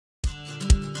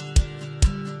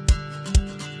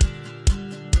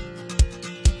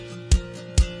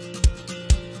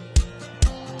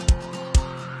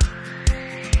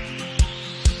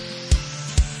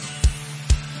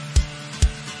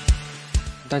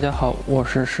大家好，我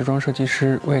是时装设计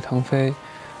师魏腾飞。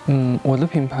我的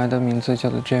品牌的名字叫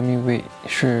做 JAMY，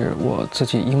 是我自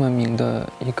己英文名的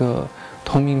一个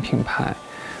同名品牌。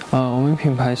我们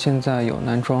品牌现在有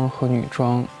男装和女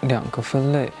装两个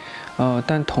分类，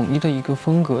但统一的一个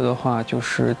风格的话，就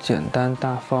是简单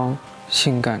大方、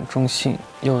性感中性、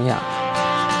优雅。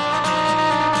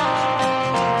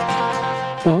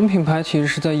我们品牌其实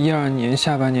是在2012年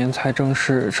下半年才正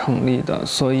式成立的，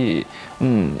所以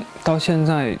到现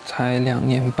在才2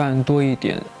年半多一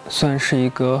点，算是一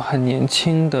个很年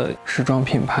轻的时装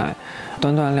品牌。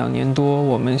短短2年多，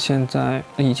我们现在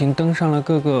已经登上了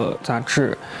各个杂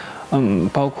志，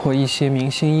包括一些明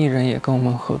星艺人也跟我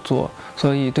们合作，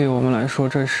所以对我们来说，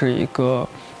这是一个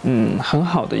很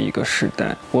好的一个时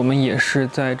代。我们也是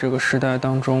在这个时代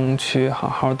当中去好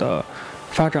好的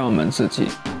发展我们自己。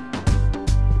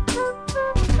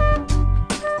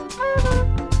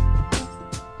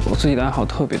我自己的爱好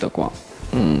特别的广，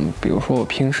比如说我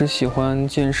平时喜欢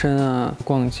健身啊、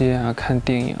逛街啊、看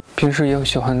电影，平时也有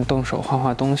喜欢动手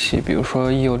画东西，比如说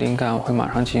一有灵感我会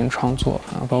马上进行创作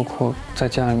啊，包括在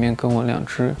家里面跟我2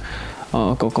只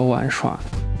狗狗玩耍。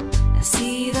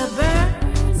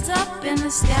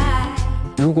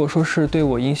如果说是对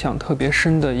我影响特别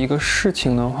深的一个事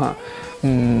情的话，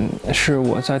是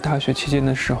我在大学期间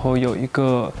的时候有一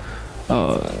个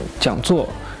讲座。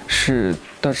是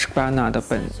Dutch Gabbana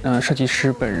的设计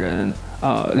师本人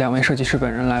，2位设计师本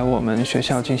人来我们学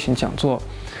校进行讲座，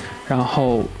然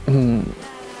后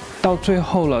到最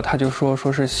后了，他就说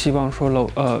是希望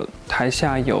说台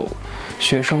下有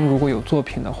学生如果有作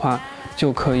品的话，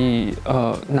就可以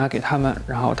拿给他们，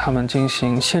然后他们进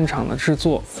行现场的制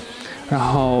作。然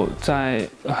后在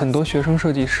很多学生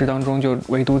设计师当中，就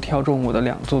唯独挑中我的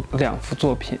2幅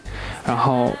作品，然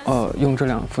后用这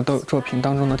2幅的作品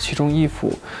当中的其中1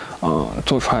幅，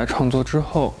做出来创作之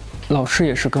后，老师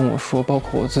也是跟我说，包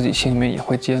括我自己心里面也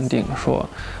会坚定说，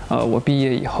我毕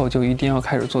业以后就一定要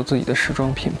开始做自己的时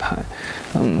装品牌，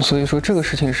所以说这个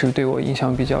事情是对我影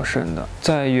响比较深的。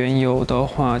在缘由的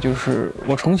话，就是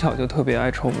我从小就特别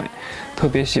爱臭美，特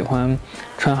别喜欢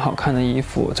穿好看的衣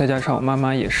服，再加上我妈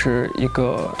妈也是一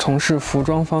个从事服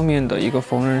装方面的一个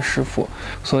缝纫师傅，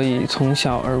所以从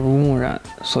小耳濡目染，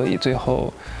所以最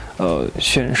后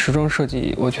选时装设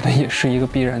计，我觉得也是一个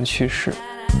必然趋势。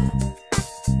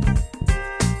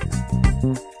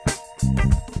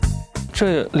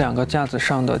这2个架子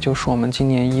上的就是我们今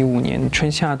年15年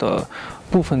春夏的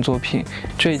部分作品，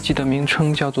这一季的名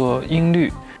称叫做音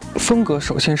律。风格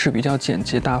首先是比较简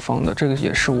洁大方的，这个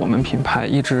也是我们品牌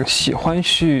一直喜欢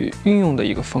去运用的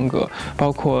一个风格，包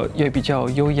括也比较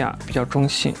优雅、比较中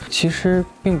性。其实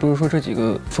并不是说这几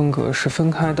个风格是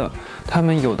分开的，他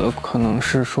们有的可能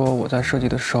是说我在设计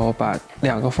的时候把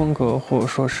2个风格或者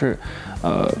说是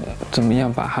怎么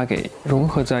样把它给融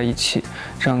合在一起，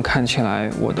这样看起来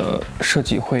我的设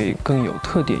计会更有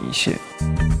特点一些。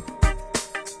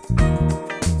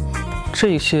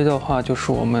这些的话就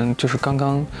是我们刚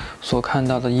刚所看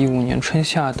到的15年春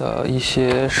夏的一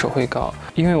些手绘稿。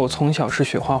因为我从小是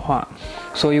学画画，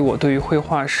所以我对于绘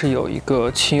画是有一个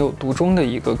情有独钟的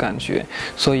一个感觉，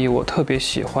所以我特别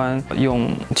喜欢用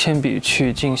铅笔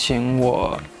去进行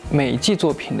我每一季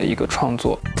作品的一个创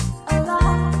作。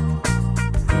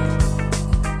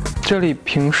这里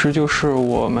平时就是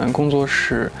我们工作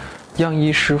室样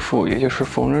衣师傅，也就是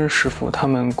缝纫师傅他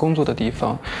们工作的地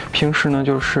方。平时呢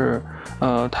就是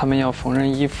他们要缝纫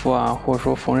衣服啊，或者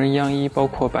说缝纫样衣，包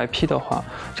括白坯的话，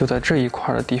就在这一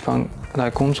块的地方来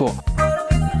工作。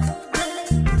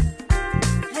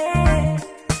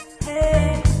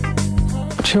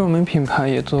其实我们品牌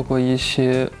也做过一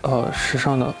些时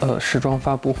尚的时装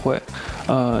发布会，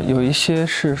有一些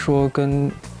是说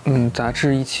跟杂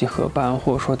志一起合办，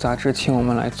或者说杂志请我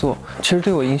们来做。其实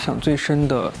对我影响最深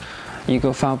的一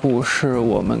个发布是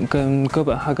我们跟哥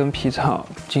本哈根皮草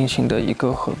进行的一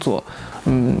个合作，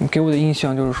给我的印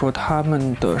象就是说他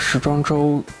们的时装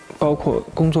周包括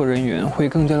工作人员会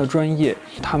更加的专业，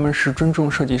他们是尊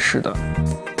重设计师的。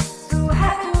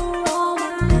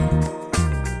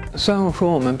虽然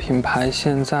说我们品牌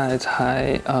现在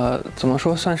才怎么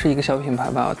说算是一个小品牌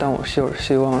吧，但我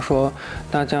希望说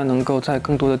大家能够在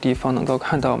更多的地方能够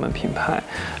看到我们品牌，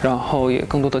然后也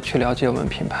更多的去了解我们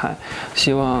品牌。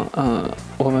希望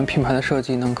我们品牌的设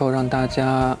计能够让大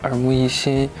家耳目一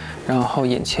新，然后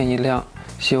眼前一亮。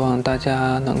希望大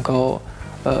家能够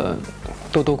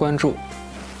多多关注，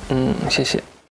谢谢。